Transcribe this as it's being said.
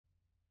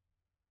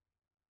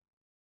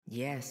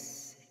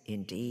Yes,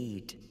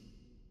 indeed.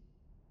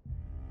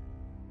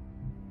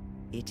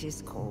 It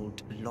is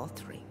called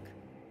Lothric,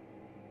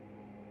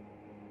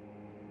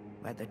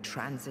 where the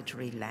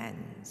transitory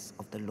lands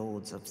of the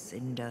Lords of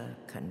Cinder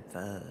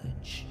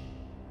converge.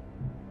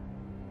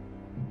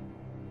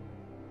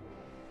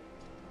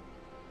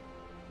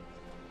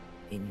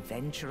 In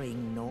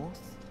venturing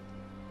north,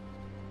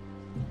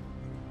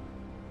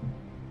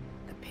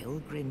 the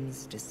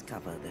pilgrims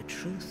discover the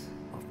truth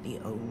of the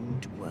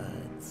old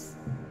words.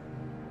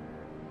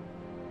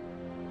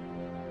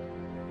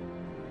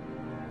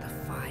 The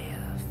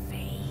fire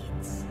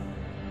fades,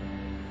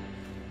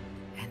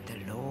 and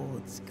the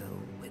lords go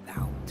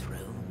without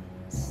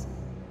thrones.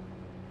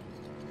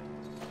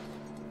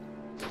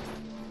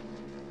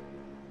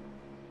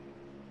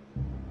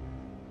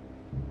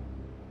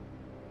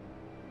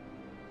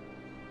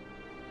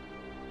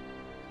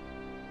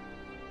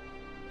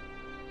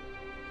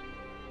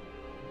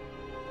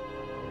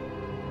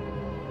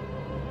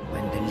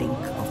 When the link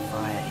of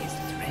fire is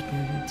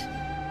threatened,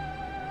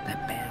 the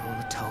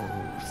bell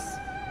tolls,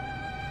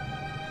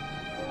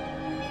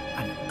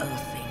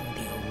 unearthing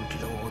the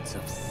old Lords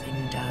of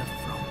Cinder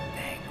from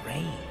their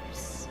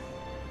graves.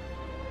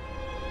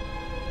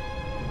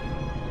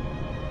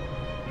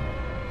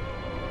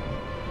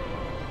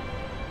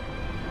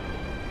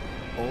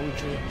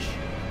 Aldrich,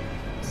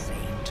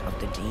 Saint of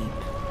the Deep.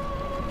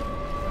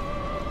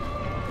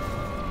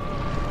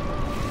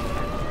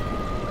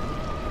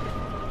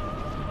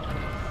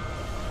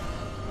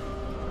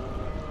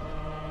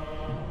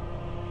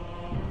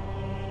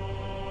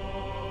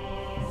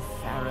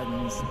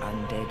 Farron's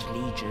Undead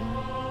Legion,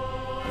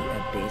 the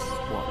Abyss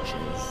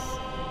Watchers.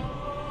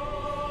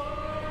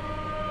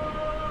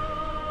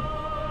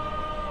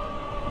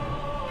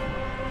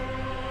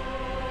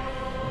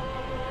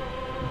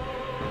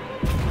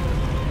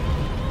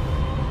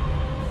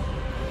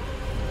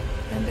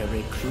 And the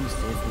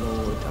reclusive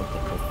lord of the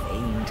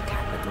profaned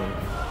capital.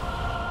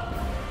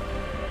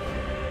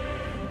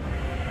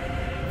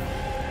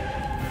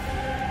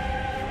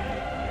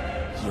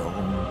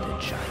 Yhorm the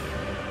Giant.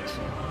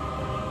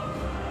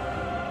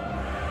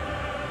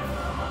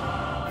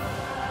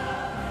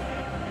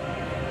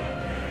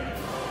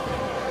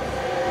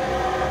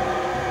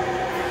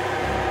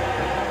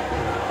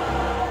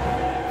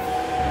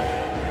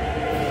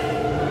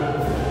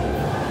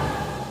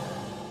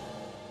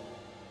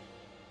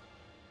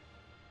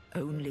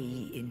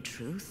 Only in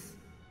truth,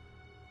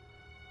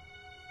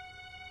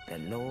 the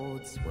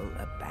lords will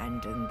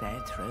abandon their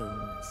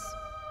thrones.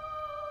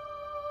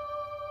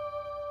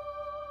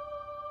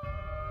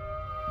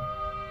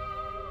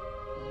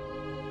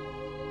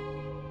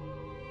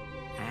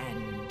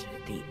 And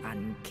the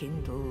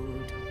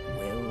unkindled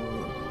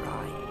will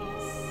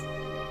rise.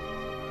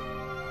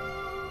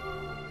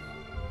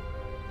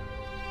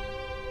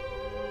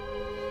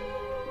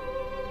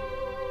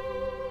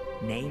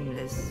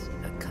 Nameless,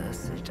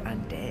 accursed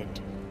undead,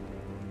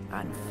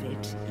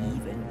 unfit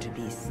even to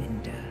be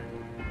cinder.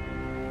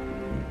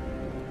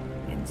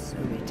 And so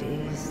it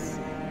is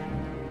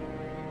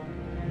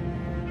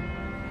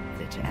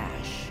that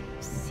ash